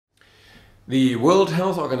The World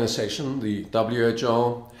Health Organization, the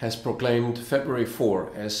WHO, has proclaimed February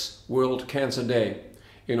 4 as World Cancer Day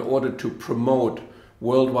in order to promote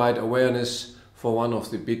worldwide awareness for one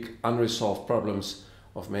of the big unresolved problems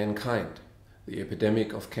of mankind, the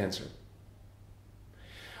epidemic of cancer.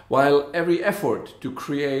 While every effort to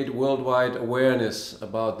create worldwide awareness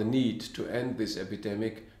about the need to end this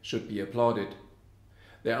epidemic should be applauded,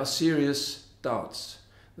 there are serious doubts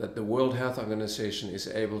that the World Health Organization is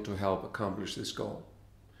able to help accomplish this goal.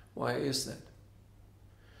 Why is that?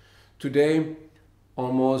 Today,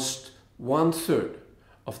 almost 1/3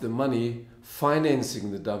 of the money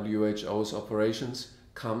financing the WHO's operations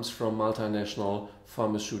comes from multinational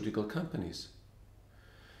pharmaceutical companies.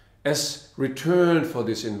 As return for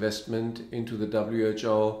this investment into the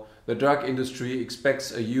WHO, the drug industry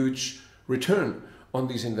expects a huge return on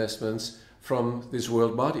these investments from this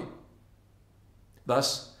world body.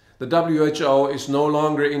 Thus, the WHO is no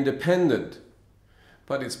longer independent,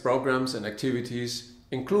 but its programs and activities,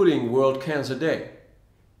 including World Cancer Day,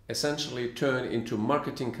 essentially turn into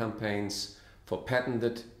marketing campaigns for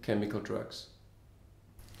patented chemical drugs.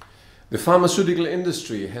 The pharmaceutical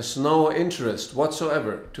industry has no interest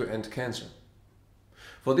whatsoever to end cancer.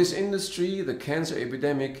 For this industry, the cancer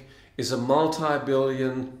epidemic is a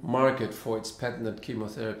multi-billion market for its patented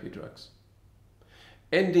chemotherapy drugs.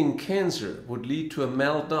 Ending cancer would lead to a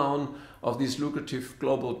meltdown of these lucrative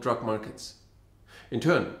global drug markets. In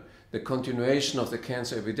turn, the continuation of the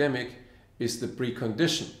cancer epidemic is the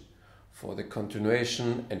precondition for the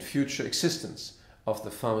continuation and future existence of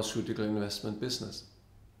the pharmaceutical investment business.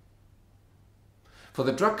 For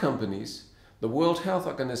the drug companies, the World Health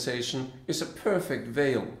Organization is a perfect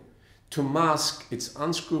veil to mask its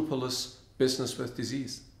unscrupulous business with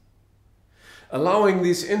disease. Allowing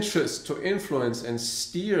these interests to influence and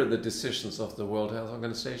steer the decisions of the World Health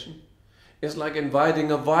Organization is like inviting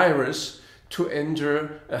a virus to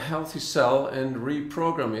enter a healthy cell and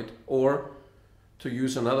reprogram it, or, to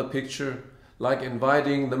use another picture, like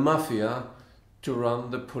inviting the mafia to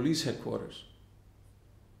run the police headquarters.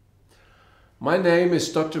 My name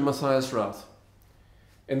is Dr. Matthias Rath,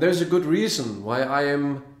 and there's a good reason why I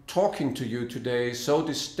am talking to you today so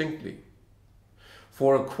distinctly.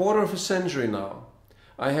 For a quarter of a century now,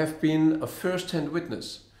 I have been a first-hand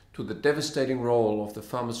witness to the devastating role of the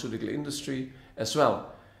pharmaceutical industry as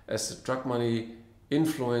well as the drug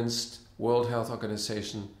money-influenced World Health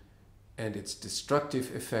Organization and its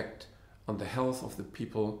destructive effect on the health of the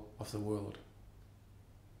people of the world.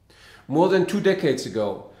 More than 2 decades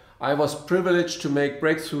ago, I was privileged to make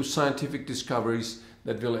breakthrough scientific discoveries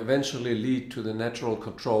that will eventually lead to the natural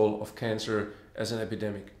control of cancer as an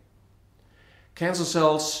epidemic. Cancer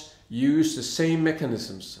cells use the same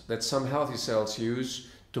mechanisms that some healthy cells use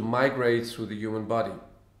to migrate through the human body,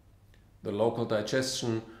 the local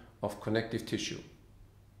digestion of connective tissue.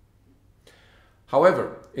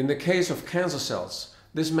 However, in the case of cancer cells,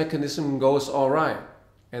 this mechanism goes awry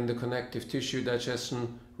and the connective tissue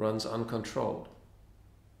digestion runs uncontrolled,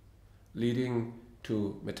 leading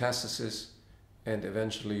to metastasis and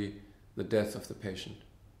eventually the death of the patient.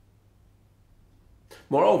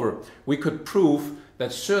 Moreover, we could prove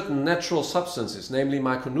that certain natural substances, namely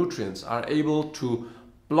micronutrients, are able to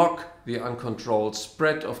block the uncontrolled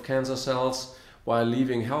spread of cancer cells while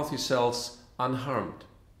leaving healthy cells unharmed.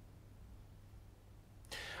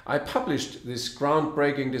 I published this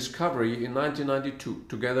groundbreaking discovery in 1992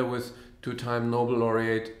 together with 2-time Nobel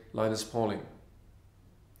laureate Linus Pauling.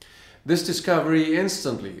 This discovery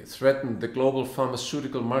instantly threatened the global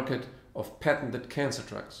pharmaceutical market of patented cancer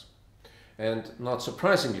drugs. And not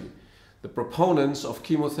surprisingly, the proponents of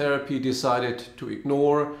chemotherapy decided to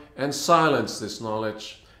ignore and silence this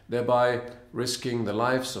knowledge, thereby risking the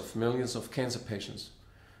lives of millions of cancer patients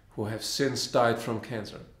who have since died from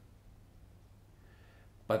cancer.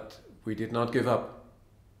 But we did not give up.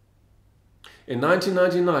 In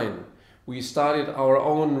 1999, we started our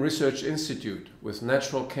own research institute with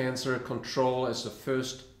natural cancer control as the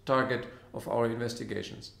first target of our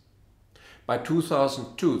investigations. By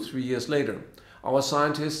 2002, 3 years later, our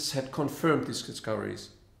scientists had confirmed these discoveries.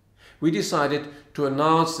 We decided to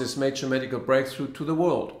announce this major medical breakthrough to the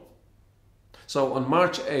world. So on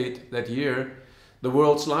March 8 that year, the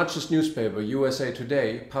world's largest newspaper, USA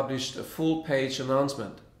Today, published a full-page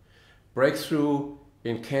announcement, "Breakthrough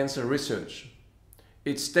in Cancer Research."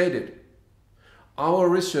 It stated, "Our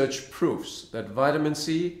research proves that vitamin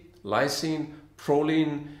C, lysine,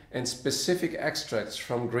 proline, and specific extracts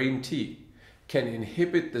from green tea can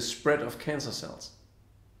inhibit the spread of cancer cells."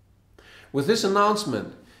 With this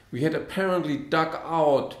announcement, we had apparently dug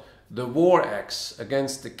out the war axe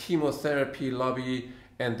against the chemotherapy lobby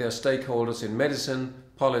and their stakeholders in medicine,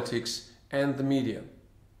 politics, and the media.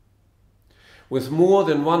 With more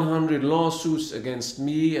than 100 lawsuits against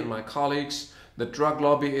me and my colleagues, the drug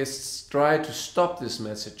lobbyists try to stop this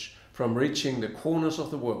message from reaching the corners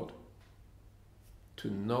of the world. To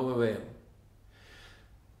no avail.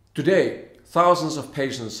 Today, thousands of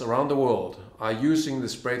patients around the world are using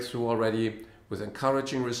this breakthrough already with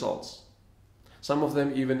encouraging results. Some of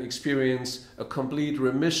them even experience a complete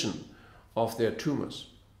remission of their tumors,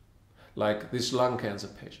 like this lung cancer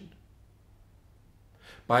patient.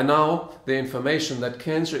 By now, the information that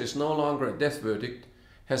cancer is no longer a death verdict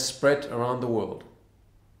has spread around the world.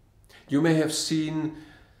 You may have seen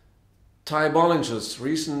Ty Bollinger's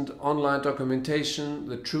recent online documentation,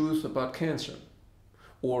 The Truth About Cancer,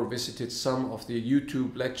 or visited some of the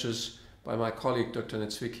YouTube lectures by my colleague Dr.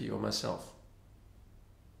 Nitzwicki or myself.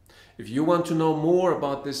 If you want to know more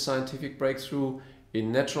about this scientific breakthrough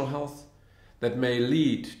in natural health that may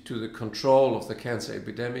lead to the control of the cancer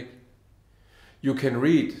epidemic, you can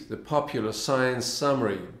read the popular science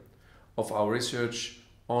summary of our research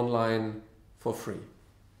online for free.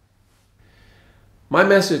 My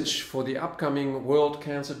message for the upcoming World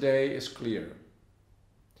Cancer Day is clear.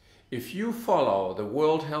 If you follow the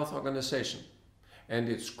World Health Organization and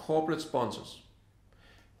its corporate sponsors,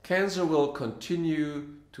 cancer will continue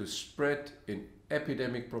to spread in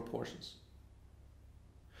epidemic proportions.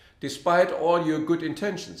 Despite all your good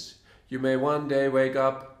intentions, you may one day wake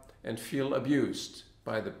up and feel abused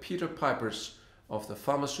by the Peter Pipers of the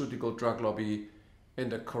pharmaceutical drug lobby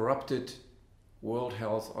and a corrupted World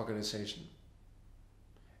Health Organization.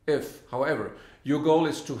 If, however, your goal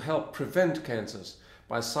is to help prevent cancers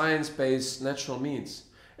by science-based natural means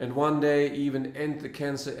and one day even end the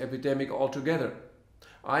cancer epidemic altogether,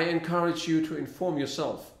 I encourage you to inform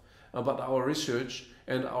yourself about our research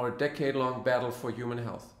and our decade-long battle for human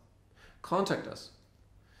health. Contact us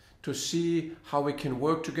to see how we can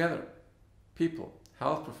work together. People,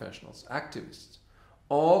 health professionals, activists,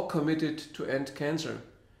 all committed to end cancer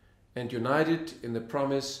and united in the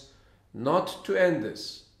promise not to end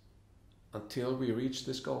this until we reach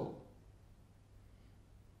this goal.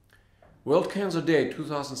 World Cancer Day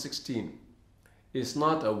 2016 is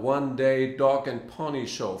not a one-day dog and pony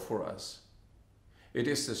show for us. It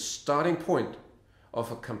is the starting point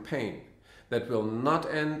of a campaign that will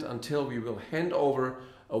not end until we will hand over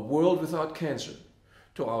a world without cancer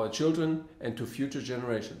to our children and to future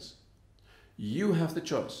generations. You have the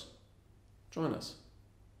choice. Join us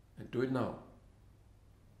and do it now.